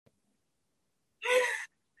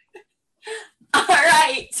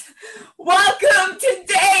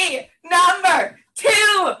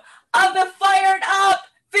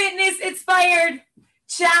Inspired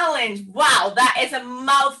challenge. Wow, that is a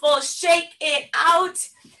mouthful. Shake it out.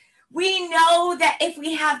 We know that if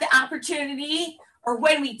we have the opportunity, or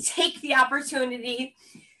when we take the opportunity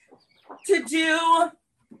to do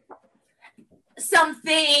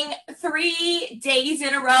something 3 days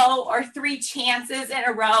in a row or 3 chances in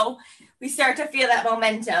a row, we start to feel that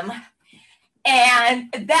momentum.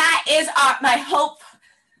 And that is my hope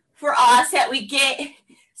for us, that we get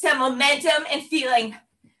some momentum and feeling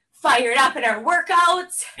fired up in our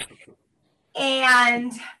workouts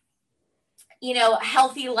and, you know,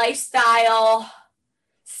 healthy lifestyle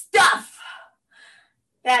stuff.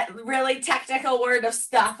 That really technical word of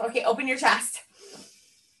stuff. Okay, open your chest.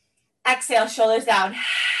 Exhale, shoulders down.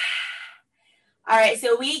 All right,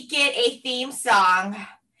 so we get a theme song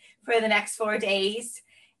for the next 4 days,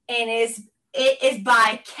 and it is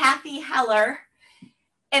by Kathy Heller,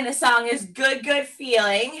 and the song is Good, Good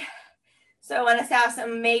Feeling. So I want us to have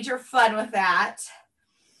some major fun with that.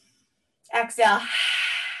 Exhale.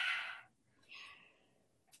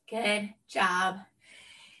 Good job.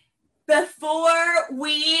 Before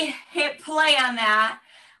we hit play on that,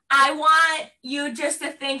 I want you just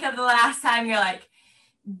to think of the last time you're like,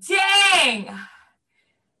 dang,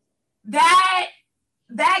 that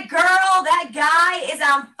girl, that guy is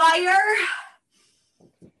on fire.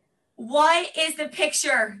 What is the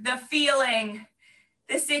picture, the feeling,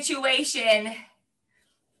 the situation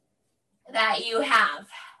that you have,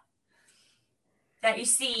 that you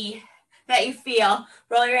see, that you feel?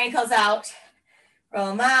 Roll your ankles out. Roll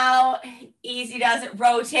them out. Easy does it.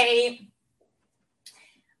 Rotate.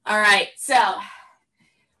 All right. So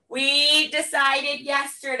we decided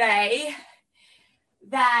yesterday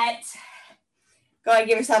that, go ahead and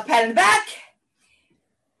give yourself a pat in the back.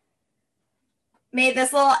 Made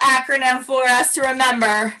this little acronym for us to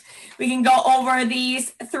remember. We can go over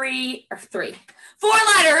these 4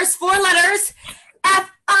 letters.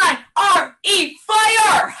 F-I-R-E,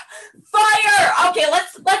 fire. Fire. Okay,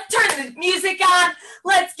 let's turn the music on.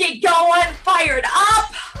 Let's get going. Fired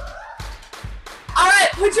up. All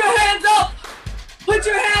right, put your hands up. Put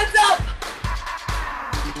your hands up.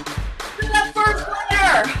 To the first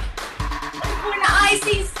letter. When I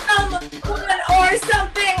see someone or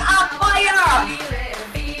something on fire,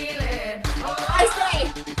 I say,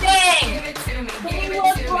 dang, they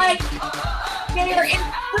look like they are in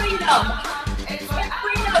freedom. In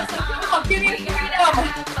freedom, so come on, give me freedom.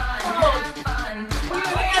 Put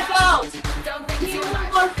your hands out. You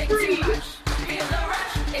look free.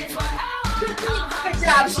 Good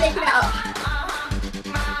job, shake it out.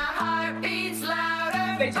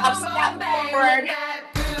 Good job, step forward.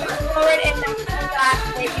 Forward and then back,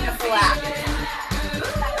 making a flat.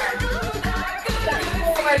 Step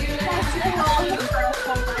forward, touch your heel,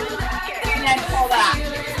 and then pull back.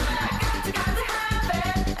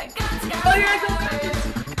 Oh, you're good.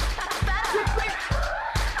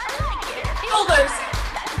 Shoulders,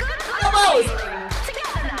 elbows.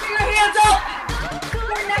 Put your hands up.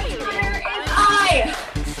 Your next letter is I.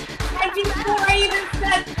 And before I even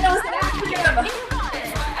said those acronyms,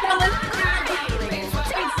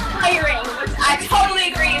 inspiring, which I totally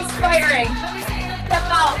agree, inspiring. Step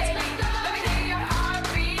out.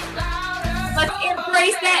 Let's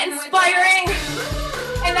embrace that inspiring.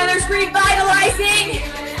 And then there's revitalizing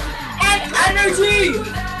and energy.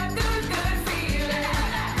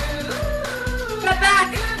 Step back,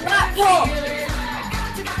 lat pull.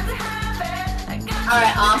 All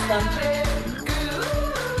right, awesome.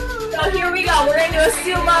 So here we go. We're going to do a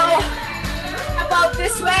sumo. About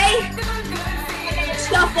this way.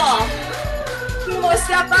 Shuffle. Sumo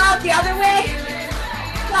step out the other way.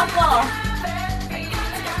 Shuffle.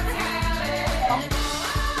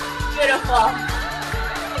 Beautiful.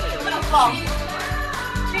 Shuffle.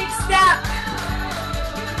 Big step.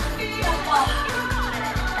 Shuffle.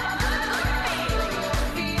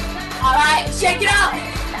 All right, shake it out.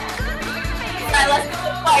 All right, let's do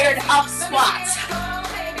a fired up squat.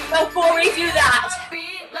 Before we do that,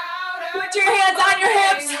 put your hands on your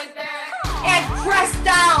hips and press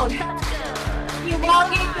down.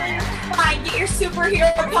 Elongate your spine. Get your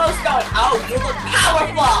superhero pose going. Oh, you look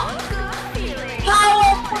powerful.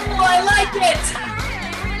 Powerful. I like it.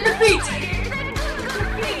 Repeat.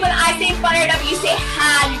 When I say fired up, you say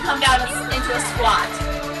ha, and you come down into a squat.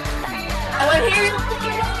 I want to hear you.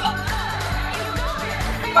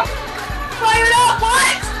 Fired up.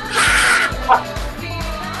 What? Ha.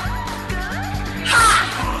 Ha!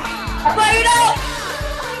 Fired up!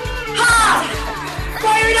 Ha!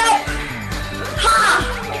 Fired up! Ha!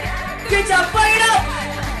 Good job, fired up!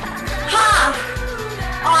 Ha!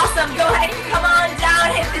 Awesome, go ahead and come on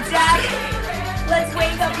down, hit the deck. Let's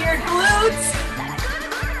wake up your glutes.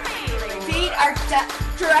 arched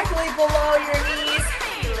directly below your knees.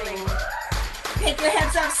 Pick your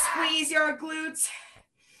hips up, squeeze your glutes.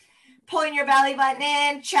 Pulling your belly button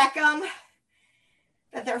in, check them,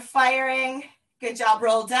 that they're firing. Good job,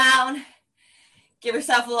 roll down. Give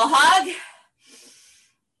yourself a little hug.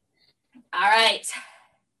 All right.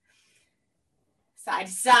 Side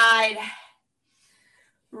to side.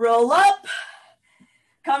 Roll up.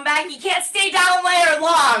 Come back. You can't stay down there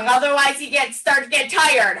long, otherwise you start to get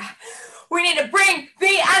tired. We need to bring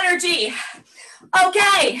the energy.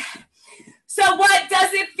 Okay. So what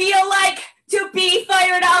does it feel like to be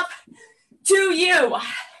fired up to you? All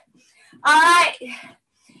right.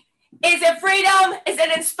 Is it freedom? Is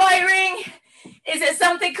it inspiring? Is it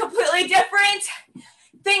something completely different?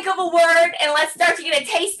 Think of a word and let's start to get a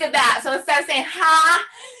taste of that. So instead of saying, ha,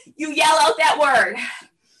 you yell out that word.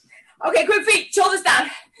 Okay, quick feet, shoulders down.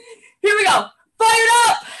 Here we go. Fired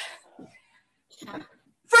up.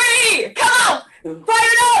 Free. Come on.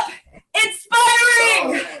 Fired up.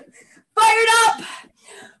 Inspiring. Fired up.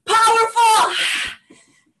 Powerful.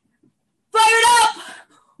 Fired up.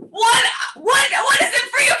 What is it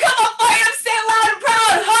for you? Come on, fired up. Say it loud and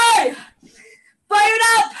proud. Hi. Fired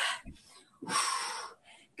up.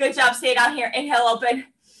 Good job. Stay down here. Inhale, open.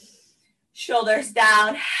 Shoulders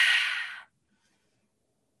down.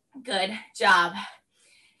 Good job.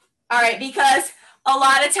 All right, because a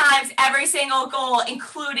lot of times every single goal,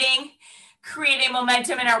 including creating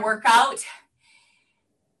momentum in our workout,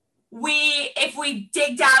 if we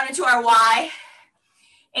dig down into our why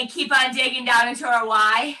and keep on digging down into our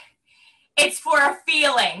why, it's for a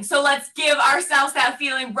feeling. So let's give ourselves that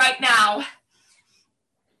feeling right now.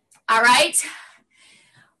 All right.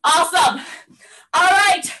 Awesome. All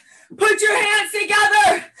right. Put your hands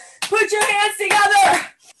together. Put your hands together.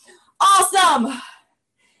 Awesome.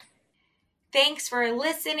 Thanks for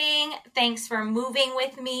listening. Thanks for moving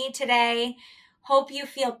with me today. Hope you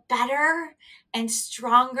feel better and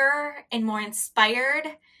stronger and more inspired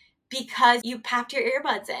because you popped your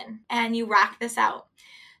earbuds in and you rocked this out.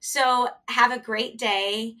 So have a great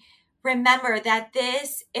day. Remember that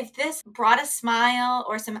if this brought a smile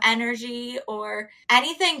or some energy or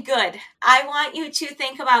anything good, I want you to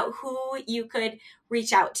think about who you could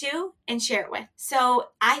reach out to and share it with. So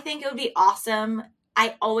I think it would be awesome.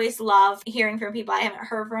 I always love hearing from people I haven't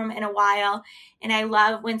heard from in a while. And I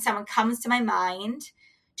love when someone comes to my mind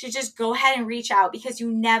to just go ahead and reach out because you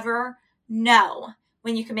never know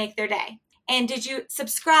when you can make their day. And did you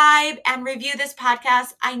subscribe and review this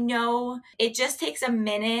podcast? I know it just takes a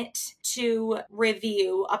minute to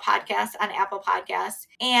review a podcast on Apple Podcasts,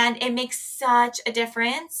 and it makes such a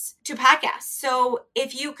difference to podcasts. So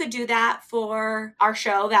if you could do that for our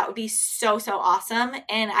show, that would be so, so awesome.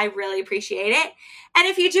 And I really appreciate it. And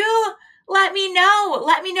if you do, let me know.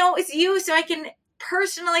 Let me know it's you so I can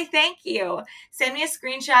personally thank you. Send me a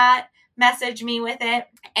screenshot, message me with it,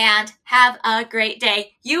 and have a great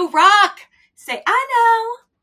day. You rock! Say, I know.